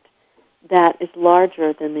forest that is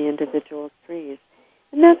larger than the individual trees.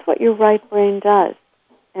 And that's what your right brain does.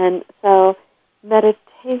 And so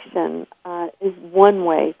meditation is one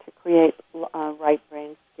way to create right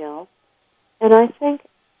brain skill. And I think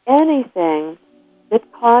anything that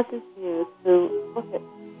causes you to look at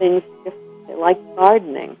things differently, like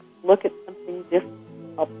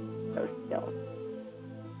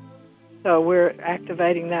So we're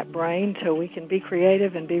activating that brain so we can be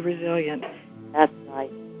creative and be resilient. That's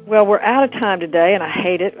right. Well, we're out of time today, and I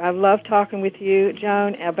hate it. I love talking with you,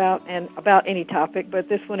 Joan, about any topic, but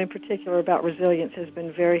this one in particular about resilience has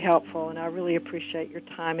been very helpful, and I really appreciate your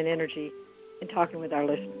time and energy in talking with our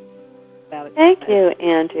listeners about it. Thank you,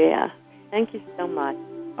 Andrea. Thank you so much.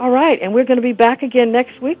 All right, and we're going to be back again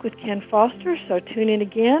next week with Ken Foster, so tune in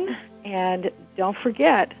again, and don't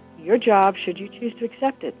forget, your job, should you choose to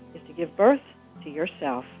accept it, is to give birth to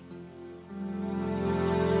yourself.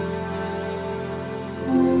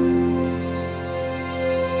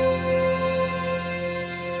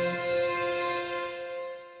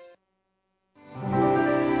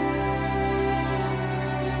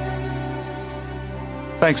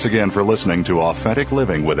 Thanks again for listening to Authentic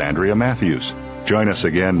Living with Andrea Matthews. Join us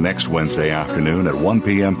again next Wednesday afternoon at 1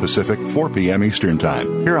 p.m. Pacific, 4 p.m. Eastern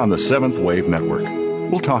Time, here on the Seventh Wave Network.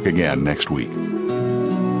 We'll talk again next week.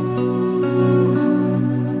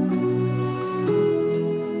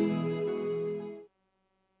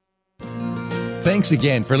 Thanks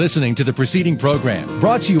again for listening to the preceding program,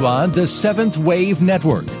 brought to you on the Seventh Wave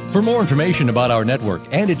Network. For more information about our network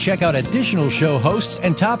and to check out additional show hosts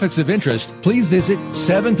and topics of interest, please visit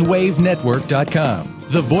seventhwavenetwork.com.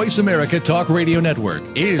 The Voice America Talk Radio Network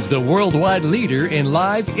is the worldwide leader in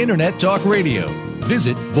live Internet talk radio.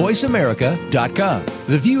 Visit voiceamerica.com.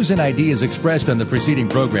 The views and ideas expressed on the preceding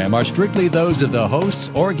program are strictly those of the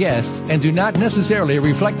hosts or guests and do not necessarily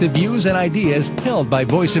reflect the views and ideas held by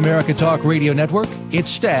Voice America Talk Radio Network, its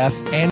staff, and